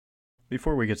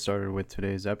Before we get started with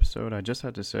today's episode, I just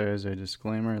had to say as a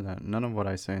disclaimer that none of what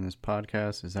I say in this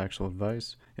podcast is actual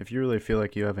advice. If you really feel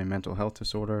like you have a mental health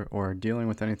disorder or are dealing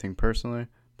with anything personally,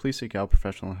 please seek out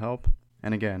professional help.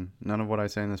 And again, none of what I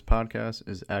say in this podcast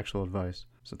is actual advice.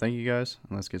 So thank you guys,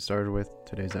 and let's get started with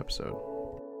today's episode.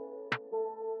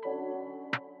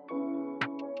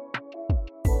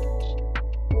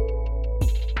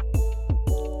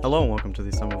 Hello and welcome to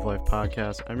the Sum of Life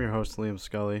podcast. I'm your host, Liam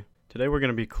Scully. Today we're going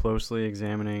to be closely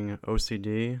examining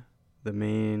OCD, the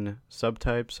main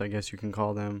subtypes, I guess you can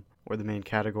call them, or the main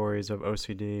categories of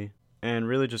OCD, and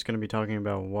really just going to be talking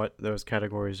about what those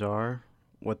categories are,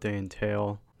 what they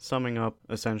entail, summing up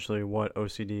essentially what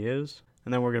OCD is,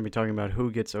 and then we're going to be talking about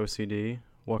who gets OCD,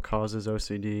 what causes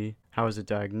OCD, how is it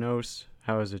diagnosed,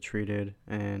 how is it treated,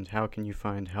 and how can you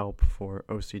find help for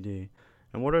OCD,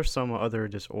 and what are some other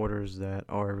disorders that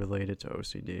are related to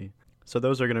OCD. So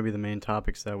those are going to be the main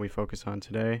topics that we focus on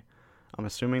today. I'm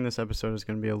assuming this episode is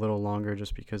going to be a little longer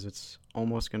just because it's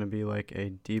almost going to be like a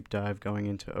deep dive going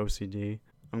into OCD.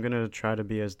 I'm going to try to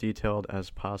be as detailed as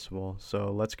possible,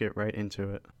 so let's get right into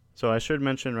it. So I should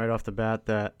mention right off the bat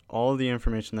that all of the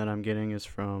information that I'm getting is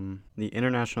from the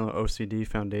International OCD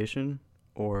Foundation,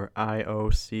 or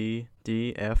IOCDF.org,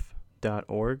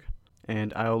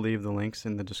 and I'll leave the links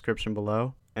in the description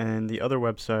below. And the other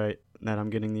website that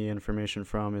I'm getting the information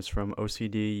from is from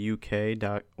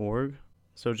OCDUK.org.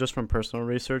 So just from personal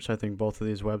research, I think both of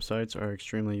these websites are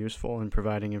extremely useful in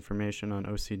providing information on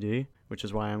OCD, which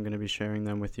is why I'm going to be sharing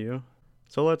them with you.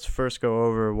 So let's first go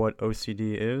over what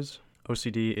OCD is.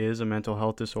 OCD is a mental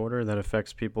health disorder that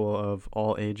affects people of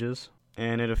all ages,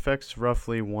 and it affects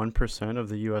roughly 1% of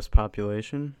the U.S.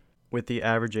 population, with the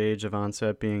average age of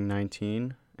onset being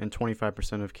 19 and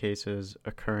 25% of cases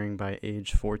occurring by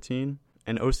age 14.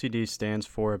 And OCD stands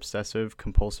for Obsessive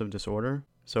Compulsive Disorder.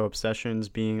 So obsessions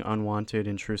being unwanted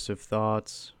intrusive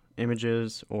thoughts,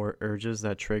 images, or urges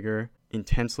that trigger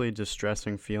intensely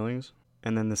distressing feelings.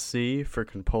 And then the C for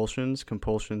compulsions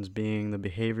being the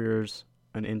behaviors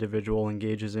an individual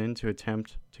engages in to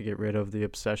attempt to get rid of the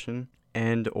obsession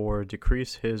and or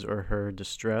decrease his or her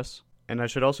distress. And I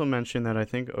should also mention that I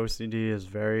think OCD is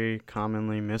very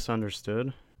commonly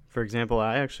misunderstood. For example,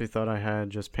 I actually thought I had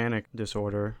just panic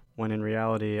disorder, when in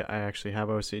reality I actually have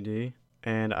OCD.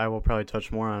 And I will probably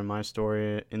touch more on my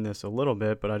story in this a little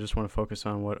bit, but I just want to focus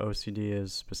on what OCD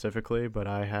is specifically. But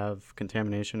I have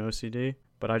contamination OCD.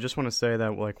 But I just want to say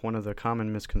that one of the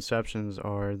common misconceptions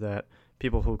are that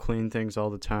people who clean things all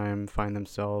the time find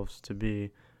themselves to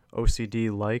be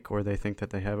OCD-like, or they think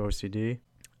that they have OCD.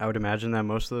 I would imagine that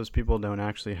most of those people don't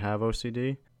actually have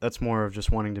OCD. That's more of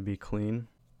just wanting to be clean.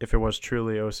 If it was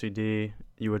truly OCD,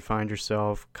 you would find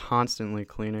yourself constantly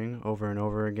cleaning over and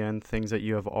over again things that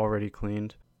you have already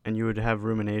cleaned, and you would have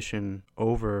rumination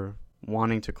over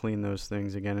wanting to clean those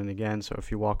things again and again. So if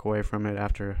you walk away from it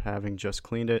after having just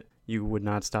cleaned it, you would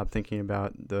not stop thinking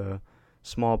about the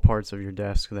small parts of your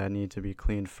desk that need to be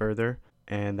cleaned further,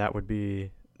 and that would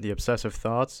be the obsessive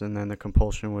thoughts, and then the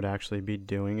compulsion would actually be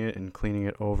doing it and cleaning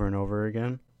it over and over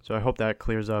again. So I hope that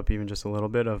clears up even just a little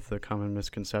bit of the common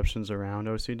misconceptions around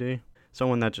OCD.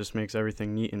 Someone that just makes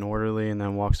everything neat and orderly and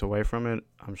then walks away from it,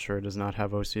 I'm sure does not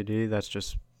have OCD. That's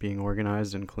just being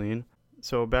organized and clean.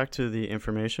 So back to the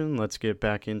information, let's get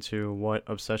back into what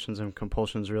obsessions and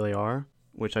compulsions really are,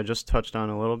 which I just touched on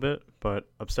a little bit, but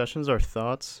obsessions are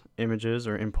thoughts, images,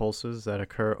 or impulses that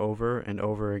occur over and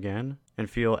over again and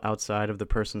feel outside of the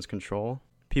person's control.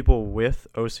 People with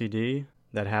OCD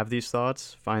that have these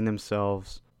thoughts find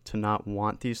themselves to not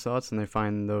want these thoughts, and they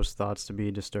find those thoughts to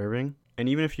be disturbing. And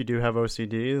even if you do have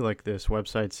OCD, like this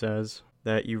website says,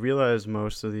 that you realize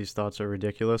most of these thoughts are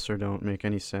ridiculous or don't make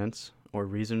any sense or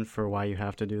reason for why you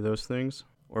have to do those things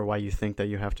or why you think that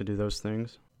you have to do those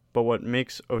things. But what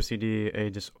makes OCD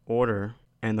a disorder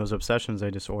and those obsessions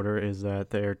a disorder is that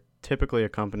they're typically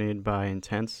accompanied by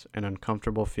intense and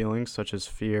uncomfortable feelings such as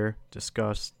fear,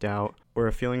 disgust, doubt, or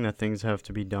a feeling that things have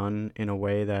to be done in a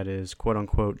way that is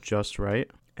quote-unquote just right.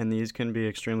 And these can be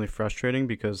extremely frustrating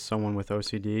because someone with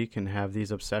OCD can have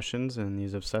these obsessions and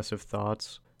these obsessive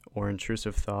thoughts or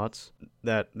intrusive thoughts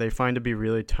that they find to be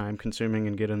really time-consuming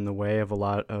and get in the way of a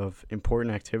lot of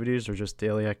important activities or just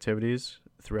daily activities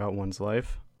throughout one's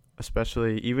life.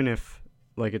 Especially even if,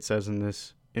 like it says in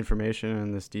this information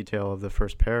and this detail of the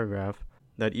first paragraph,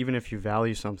 that even if you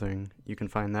value something, you can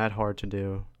find that hard to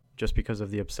do just because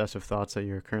of the obsessive thoughts that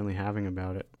you're currently having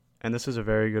about it. And this is a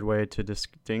very good way to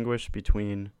distinguish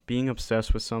between being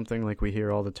obsessed with something like we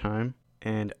hear all the time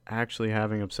and actually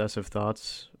having obsessive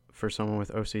thoughts for someone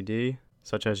with OCD,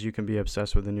 such as you can be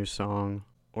obsessed with a new song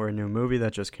or a new movie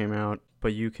that just came out,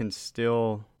 but you can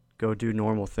still go do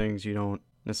normal things. You don't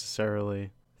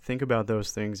necessarily think about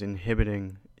those things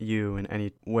inhibiting you in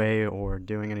any way or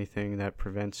doing anything that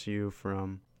prevents you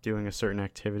from doing a certain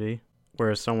activity.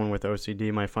 Whereas someone with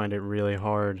OCD might find it really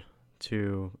hard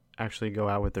to actually go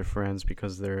out with their friends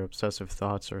because their obsessive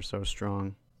thoughts are so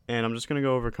strong. And I'm just going to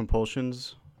go over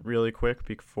compulsions really quick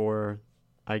before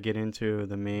I get into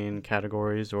the main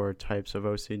categories or types of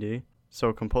OCD.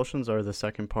 So compulsions are the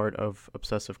second part of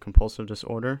obsessive compulsive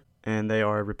disorder, and they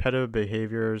are repetitive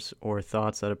behaviors or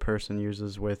thoughts that a person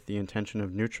uses with the intention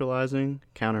of neutralizing,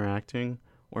 counteracting,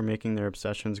 or making their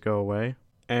obsessions go away.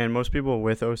 And most people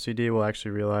with OCD will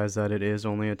actually realize that it is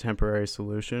only a temporary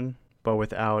solution, but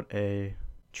without a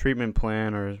treatment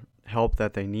plan or help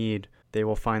that they need, they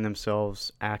will find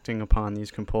themselves acting upon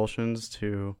these compulsions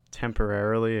to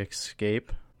temporarily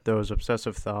escape those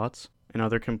obsessive thoughts. And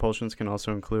other compulsions can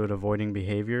also include avoiding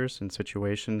behaviors in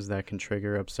situations that can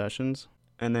trigger obsessions.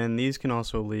 And then these can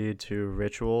also lead to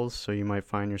rituals, so you might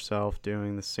find yourself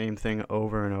doing the same thing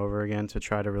over and over again to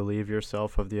try to relieve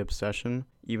yourself of the obsession,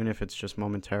 even if it's just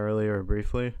momentarily or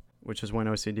briefly, which is when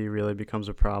OCD really becomes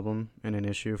a problem and an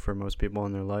issue for most people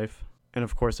in their life. And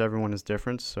of course, everyone is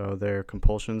different, so their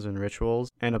compulsions and rituals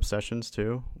and obsessions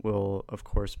too will of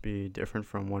course be different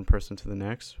from one person to the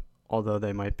next, although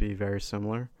they might be very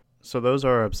similar. So those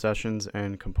are obsessions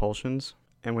and compulsions.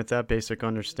 And with that basic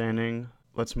understanding,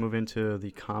 let's move into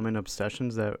the common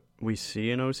obsessions that we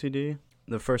see in OCD.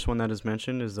 The first one that is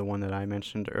mentioned is the one that I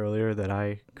mentioned earlier that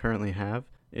I currently have,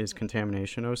 is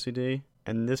contamination OCD.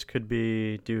 And this could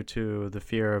be due to the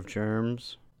fear of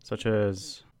germs, such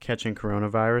as catching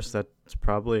coronavirus, that's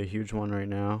probably a huge one right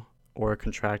now, or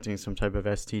contracting some type of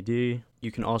STD.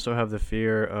 You can also have the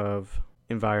fear of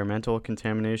environmental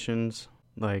contaminations,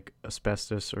 like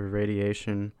asbestos or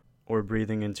radiation, or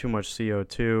breathing in too much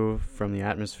CO2 from the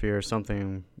atmosphere,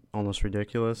 something almost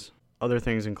ridiculous. Other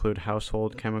things include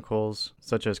household chemicals,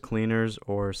 such as cleaners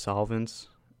or solvents.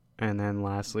 And then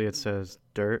lastly, it says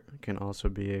dirt can also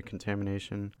be a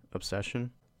contamination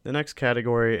obsession. The next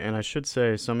category, and I should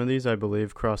say some of these I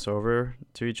believe cross over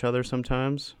to each other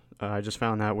sometimes. I just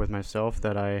found that with myself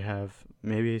that I have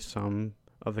maybe some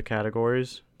of the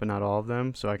categories, but not all of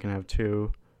them, so I can have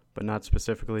two, but not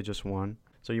specifically just one.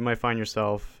 So you might find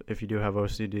yourself, if you do have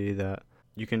OCD, that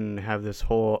you can have this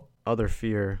whole other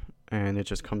fear and it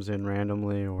just comes in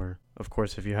randomly, or of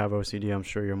course if you have OCD, I'm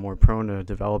sure you're more prone to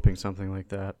developing something like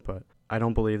that, but I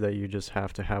don't believe that you just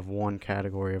have to have one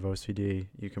category of OCD.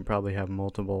 You can probably have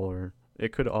multiple, or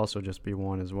it could also just be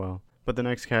one as well. But the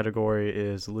next category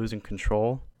is losing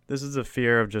control. This is a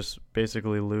fear of just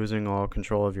basically losing all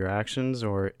control of your actions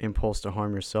or impulse to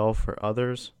harm yourself or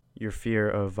others, your fear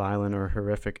of violent or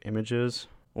horrific images,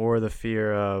 or the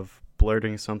fear of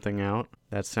blurting something out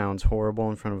that sounds horrible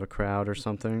in front of a crowd or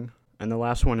something. And the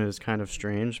last one is kind of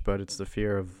strange, but it's the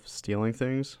fear of stealing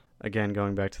things. Again,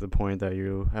 going back to the point that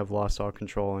you have lost all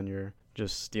control and you're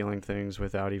just stealing things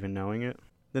without even knowing it.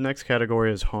 The next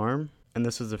category is harm, and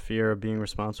this is the fear of being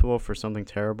responsible for something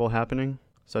terrible happening,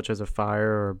 such as a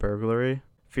fire or a burglary.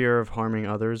 Fear of harming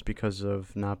others because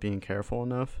of not being careful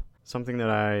enough. Something that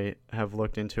I have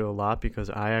looked into a lot because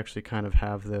I actually kind of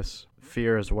have this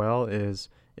fear as well is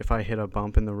if I hit a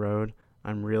bump in the road,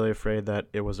 I'm really afraid that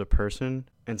it was a person,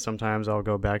 and sometimes I'll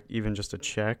go back even just to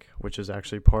check, which is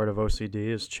actually part of OCD,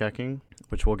 is checking,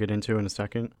 which we'll get into in a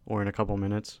second or in a couple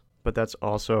minutes. But that's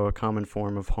also a common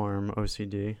form of harm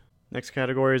OCD. Next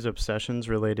category is obsessions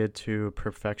related to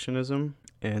perfectionism,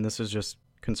 and this is just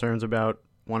concerns about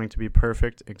wanting to be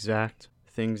perfect, exact,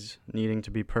 things needing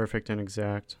to be perfect and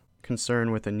exact,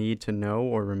 concern with a need to know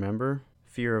or remember,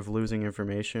 fear of losing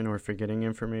information or forgetting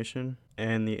information,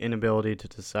 and the inability to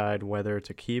decide whether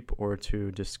to keep or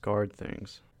to discard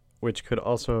things, which could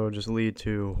also just lead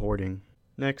to hoarding.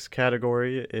 Next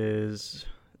category is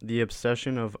the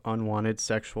obsession of unwanted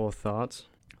sexual thoughts.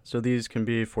 So these can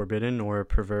be forbidden or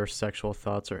perverse sexual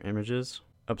thoughts or images,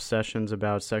 obsessions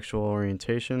about sexual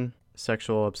orientation,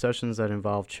 sexual obsessions that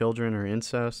involve children or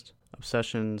incest,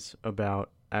 obsessions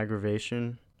about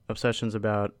aggravation, obsessions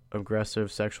about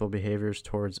aggressive sexual behaviors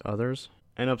towards others,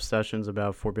 and obsessions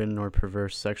about forbidden or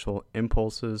perverse sexual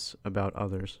impulses about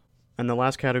others. And the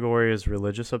last category is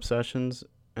religious obsessions,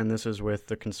 and this is with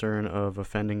the concern of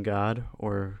offending God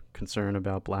or concern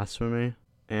about blasphemy,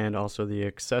 and also the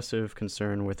excessive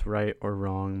concern with right or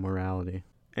wrong morality.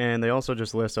 And they also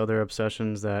just list other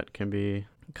obsessions that can be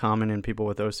common in people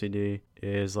with OCD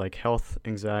is like health,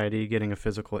 anxiety, getting a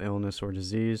physical illness or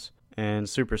disease, and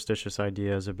superstitious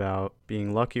ideas about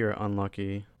being lucky or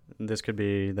unlucky. This could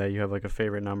be that you have like a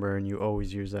favorite number and you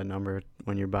always use that number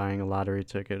when you're buying a lottery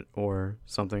ticket or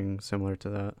something similar to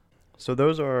that. So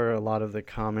those are a lot of the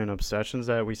common obsessions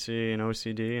that we see in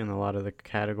OCD and a lot of the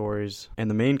categories and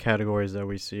the main categories that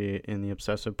we see in the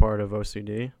obsessive part of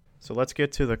OCD. So let's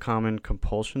get to the common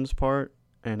compulsions part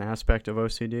and aspect of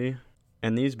OCD.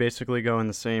 And these basically go in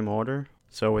the same order.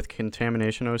 So with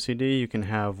contamination OCD, you can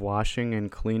have washing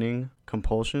and cleaning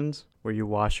compulsions, where you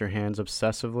wash your hands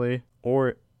obsessively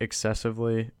or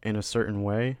excessively in a certain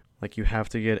way. Like you have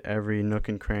to get every nook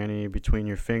and cranny between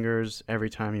your fingers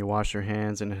every time you wash your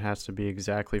hands, and it has to be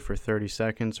exactly for 30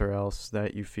 seconds or else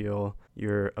that you feel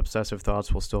your obsessive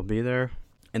thoughts will still be there.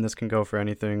 And this can go for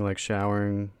anything like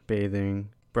showering, bathing,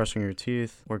 brushing your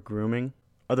teeth, or grooming.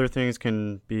 Other things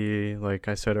can be, like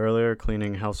I said earlier,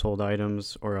 cleaning household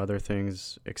items or other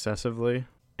things excessively,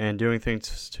 and doing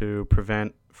things to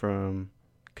prevent from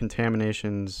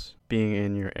contaminations being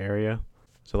in your area.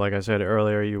 So like I said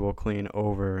earlier, you will clean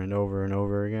over and over and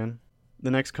over again.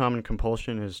 The next common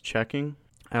compulsion is checking.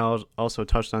 I also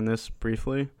touched on this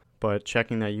briefly, but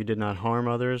checking that you did not harm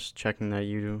others, checking that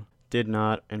you did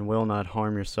not and will not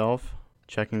harm yourself,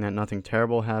 checking that nothing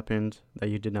terrible happened, that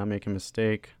you did not make a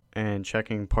mistake, and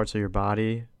checking parts of your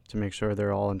body to make sure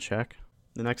they're all in check.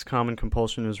 The next common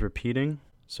compulsion is repeating.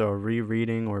 So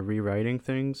rereading or rewriting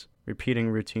things, repeating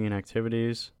routine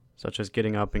activities, such as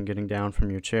getting up and getting down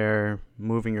from your chair,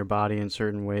 moving your body in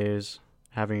certain ways,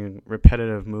 having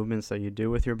repetitive movements that you do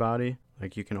with your body.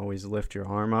 Like you can always lift your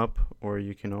arm up, or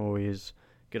you can always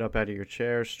get up out of your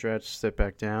chair, stretch, sit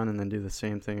back down, and then do the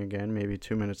same thing again, maybe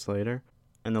 2 minutes later.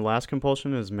 And the last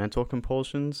compulsion is mental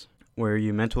compulsions, where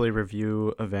you mentally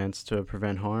review events to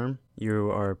prevent harm.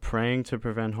 You are praying to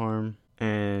prevent harm.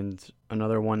 And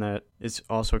another one that is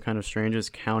also kind of strange is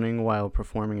counting while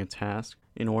performing a task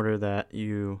in order that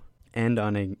you end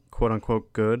on a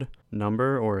quote-unquote good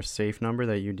number or a safe number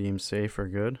that you deem safe or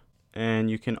good. And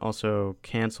you can also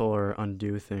cancel or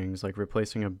undo things, like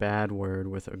replacing a bad word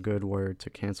with a good word to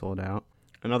cancel it out.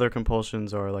 And other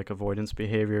compulsions are like avoidance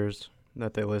behaviors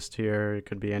that they list here. It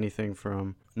could be anything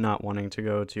from not wanting to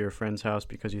go to your friend's house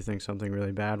because you think something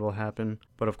really bad will happen.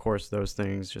 But of course, those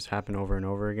things just happen over and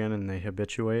over again and they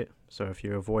habituate. So if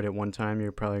you avoid it one time,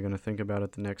 you're probably going to think about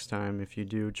it the next time if you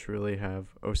do truly have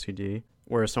OCD.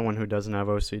 Whereas someone who doesn't have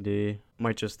OCD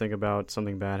might just think about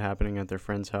something bad happening at their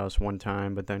friend's house one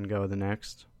time, but then go the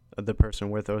next. The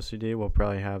person with OCD will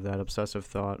probably have that obsessive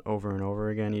thought over and over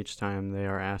again each time they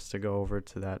are asked to go over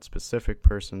to that specific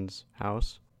person's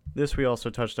house. This we also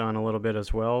touched on a little bit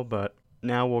as well, but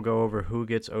now we'll go over who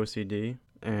gets OCD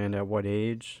and at what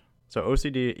age. So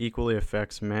OCD equally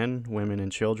affects men, women,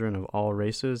 and children of all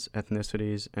races,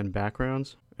 ethnicities, and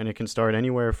backgrounds. And it can start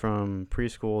anywhere from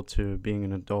preschool to being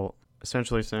an adult,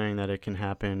 essentially saying that it can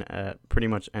happen at pretty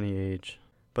much any age.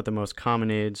 But the most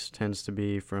common age tends to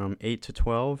be from 8 to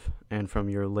 12 and from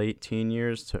your late teen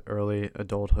years to early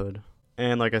adulthood.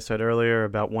 And like I said earlier,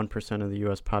 about 1% of the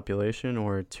U.S. population,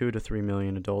 or 2 to 3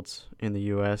 million adults in the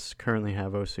U.S., currently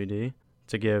have OCD.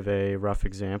 To give a rough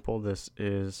example, this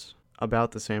is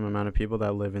about the same amount of people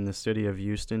that live in the city of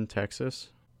Houston,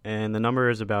 Texas. And the number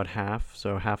is about half,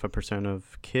 so 0.5%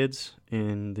 of kids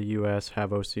in the U.S.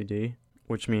 have OCD,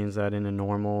 which means that in a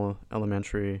normal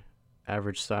elementary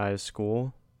average size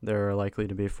school, there are likely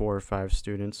to be 4 or 5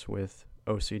 students with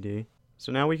OCD.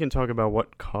 So now we can talk about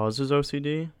what causes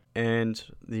OCD. And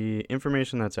the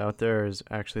information that's out there is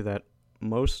actually that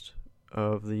most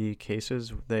of the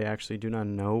cases, they actually do not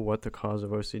know what the cause of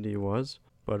OCD was.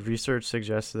 But research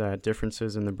suggests that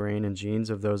differences in the brain and genes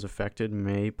of those affected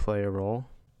may play a role.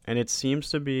 And it seems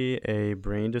to be a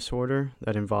brain disorder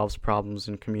that involves problems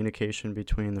in communication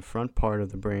between the front part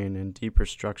of the brain and deeper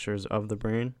structures of the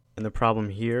brain. And the problem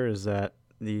here is that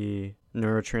the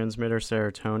neurotransmitter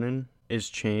serotonin is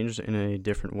changed in a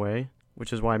different way,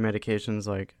 which is why medications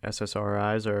like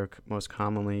SSRIs are most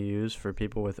commonly used for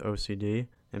people with OCD.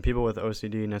 And people with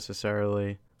OCD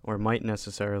necessarily or might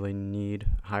necessarily need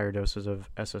higher doses of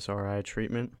SSRI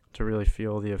treatment to really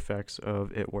feel the effects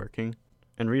of it working.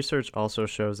 And research also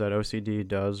shows that OCD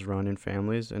does run in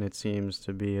families, and it seems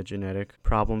to be a genetic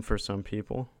problem for some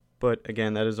people. But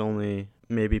again, that is only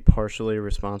maybe partially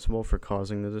responsible for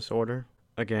causing the disorder.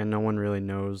 Again, no one really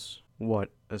knows what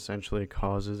essentially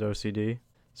causes OCD.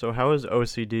 So how is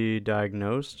OCD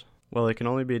diagnosed? Well, it can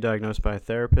only be diagnosed by a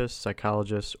therapist,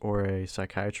 psychologist, or a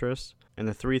psychiatrist. And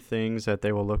the 3 things that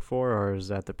they will look for are is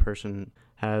that the person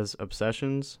has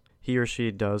obsessions, he or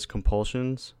she does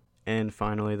compulsions, and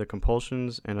finally the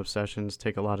compulsions and obsessions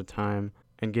take a lot of time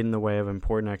and get in the way of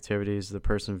important activities the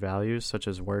person values, such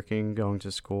as working, going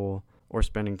to school, or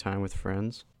spending time with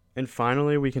friends. And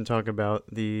finally, we can talk about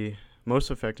the most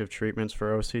effective treatments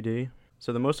for OCD.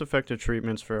 So the most effective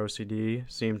treatments for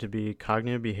OCD seem to be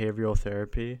cognitive behavioral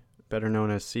therapy, better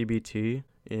known as CBT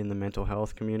in the mental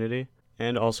health community,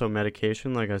 and also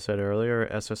medication, like I said earlier,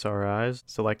 SSRIs,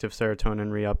 selective serotonin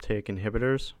reuptake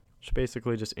inhibitors, which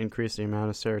basically just increase the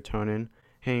amount of serotonin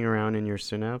hanging around in your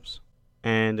synapse.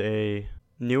 And a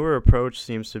newer approach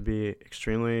seems to be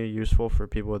extremely useful for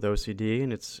people with OCD,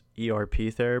 and it's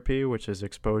ERP therapy, which is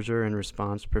exposure and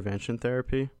response prevention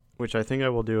therapy, which I think I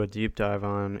will do a deep dive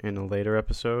on in a later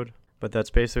episode. But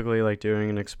that's basically like doing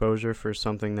an exposure for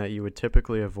something that you would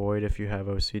typically avoid if you have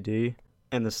OCD.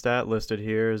 And the stat listed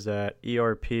here is that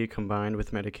ERP combined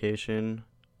with medication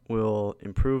will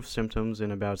improve symptoms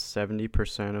in about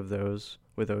 70% of those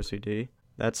with OCD.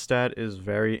 That stat is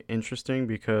very interesting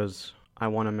because I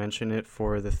want to mention it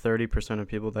for the 30% of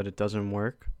people that it doesn't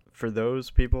work. For those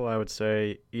people, I would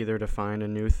say either to find a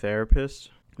new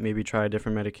therapist, maybe try a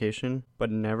different medication,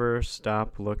 but never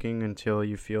stop looking until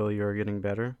you feel you're getting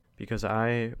better. Because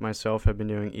I myself have been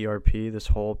doing ERP this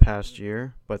whole past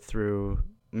year, but through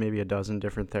maybe a dozen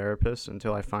different therapists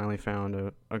until I finally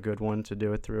found a good one to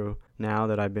do it through now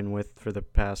that I've been with for the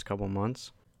past couple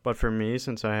months. But for me,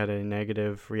 since I had a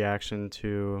negative reaction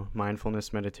to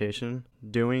mindfulness meditation,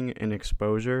 doing an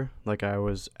exposure like I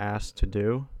was asked to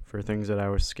do for things that I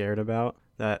was scared about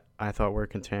that I thought were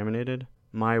contaminated,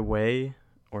 my way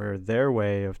or their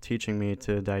way of teaching me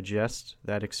to digest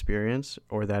that experience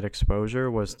or that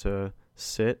exposure was to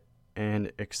sit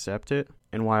and accept it.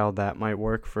 And while that might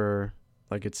work for,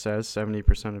 like it says,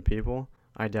 70% of people,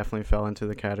 I definitely fell into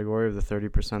the category of the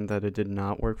 30% that it did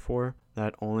not work for.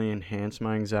 That only enhanced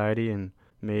my anxiety and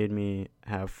made me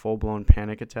have full-blown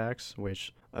panic attacks,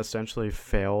 which essentially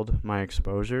failed my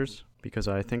exposures because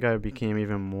I think I became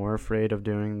even more afraid of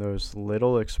doing those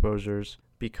little exposures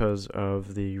because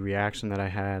of the reaction that I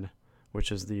had,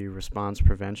 which is the response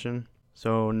prevention.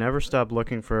 So never stop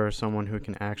looking for someone who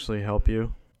can actually help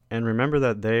you. And remember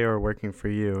that they are working for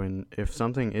you. And if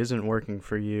something isn't working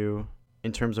for you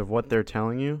in terms of what they're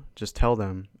telling you, just tell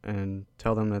them and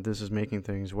tell them that this is making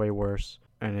things way worse.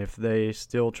 And if they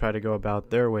still try to go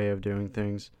about their way of doing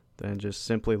things, then just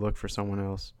simply look for someone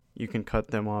else. You can cut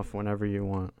them off whenever you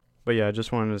want. But yeah, I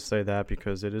just wanted to say that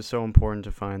because it is so important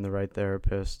to find the right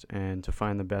therapist and to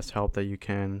find the best help that you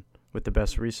can with the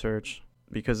best research,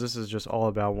 because this is just all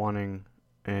about wanting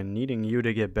and needing you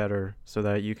to get better so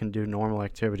that you can do normal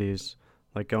activities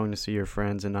like going to see your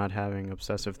friends and not having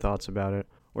obsessive thoughts about it,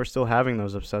 or still having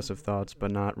those obsessive thoughts but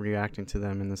not reacting to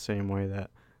them in the same way that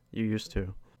you used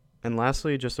to. And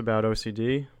lastly, just about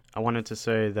OCD, I wanted to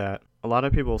say that a lot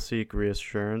of people seek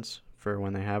reassurance for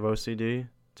when they have OCD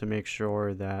to make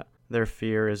sure that their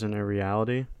fear isn't a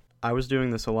reality. I was doing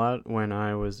this a lot when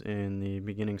I was in the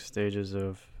beginning stages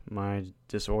of my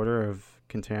disorder of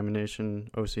contamination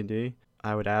OCD.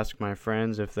 I would ask my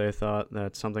friends if they thought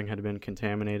that something had been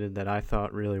contaminated that I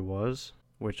thought really was,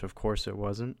 which of course it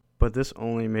wasn't. But this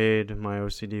only made my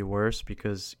OCD worse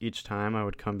because each time I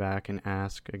would come back and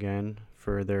ask again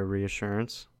for their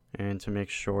reassurance and to make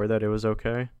sure that it was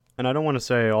okay. And I don't want to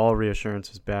say all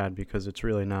reassurance is bad because it's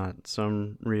really not.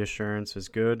 Some reassurance is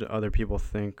good. Other people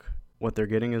think what they're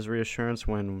getting is reassurance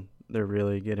when they're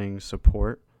really getting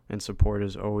support. And support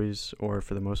is always, or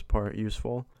for the most part,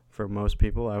 useful for most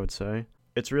people, I would say.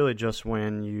 It's really just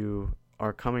when you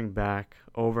are coming back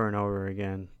over and over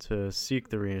again to seek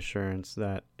the reassurance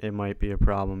that it might be a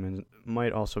problem and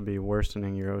might also be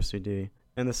worsening your OCD.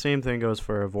 And the same thing goes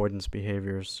for avoidance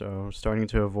behaviors. So starting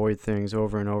to avoid things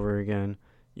over and over again,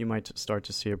 you might start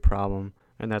to see a problem,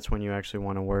 and that's when you actually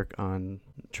want to work on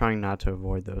trying not to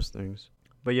avoid those things.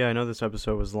 But yeah, I know this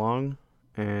episode was long,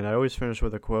 and I always finish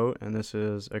with a quote, and this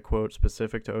is a quote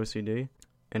specific to OCD,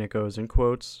 and it goes in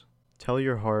quotes, "Tell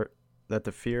your heart that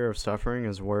the fear of suffering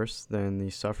is worse than the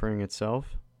suffering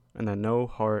itself, and that no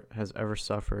heart has ever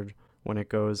suffered when it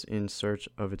goes in search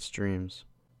of its dreams."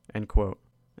 End quote.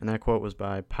 And that quote was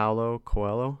by Paulo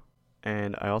Coelho.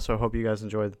 And I also hope you guys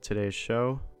enjoyed today's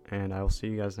show, and I will see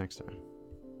you guys next time.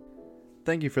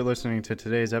 Thank you for listening to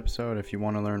today's episode. If you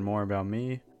want to learn more about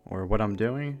me or what I'm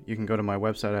doing, you can go to my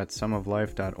website at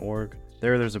sumoflife.org.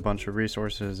 There's a bunch of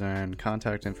resources and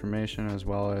contact information, as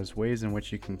well as ways in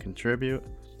which you can contribute.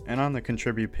 And on the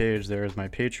contribute page, there is my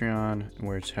Patreon,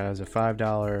 which has a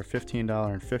 $5,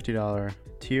 $15, and $50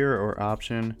 tier or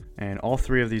option. And all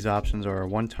three of these options are a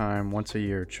one-time,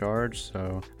 once-a-year charge.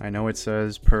 So I know it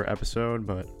says per episode,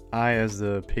 but I, as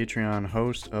the Patreon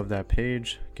host of that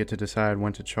page, get to decide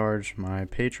when to charge my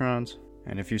patrons.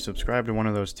 And if you subscribe to one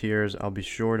of those tiers, I'll be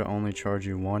sure to only charge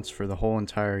you once for the whole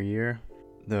entire year.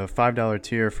 The $5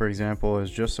 tier, for example, is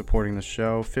just supporting the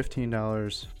show.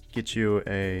 $15 gets you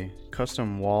a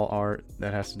custom wall art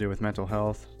that has to do with mental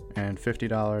health, and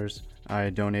 $50 I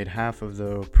donate half of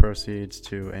the proceeds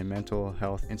to a mental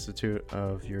health institute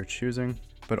of your choosing.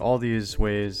 But all these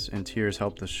ways and tiers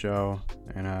help the show,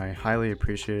 and I highly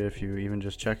appreciate it if you even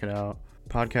just check it out.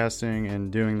 Podcasting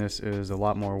and doing this is a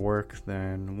lot more work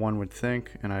than one would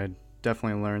think, and I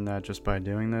definitely learned that just by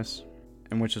doing this.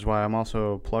 And which is why I'm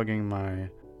also plugging my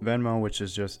Venmo, which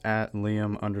is just at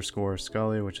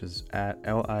Liam_Scully, which is at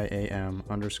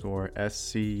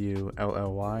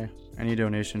LIAM_SCULLY. Any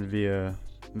donation via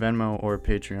Venmo or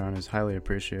Patreon is highly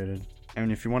appreciated.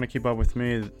 And if you want to keep up with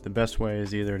me, the best way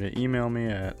is either to email me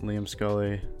at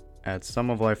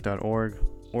liamscully@sumoflife.org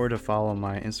or to follow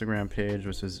my Instagram page,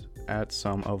 which is at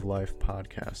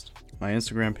 @sumoflifepodcast. My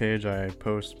Instagram page, I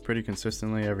post pretty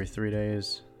consistently every 3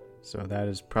 days, so that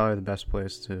is probably the best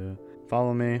place to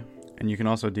follow me. And you can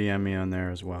also DM me on there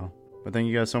as well. But thank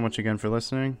you guys so much again for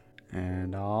listening,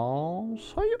 and I'll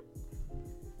see you.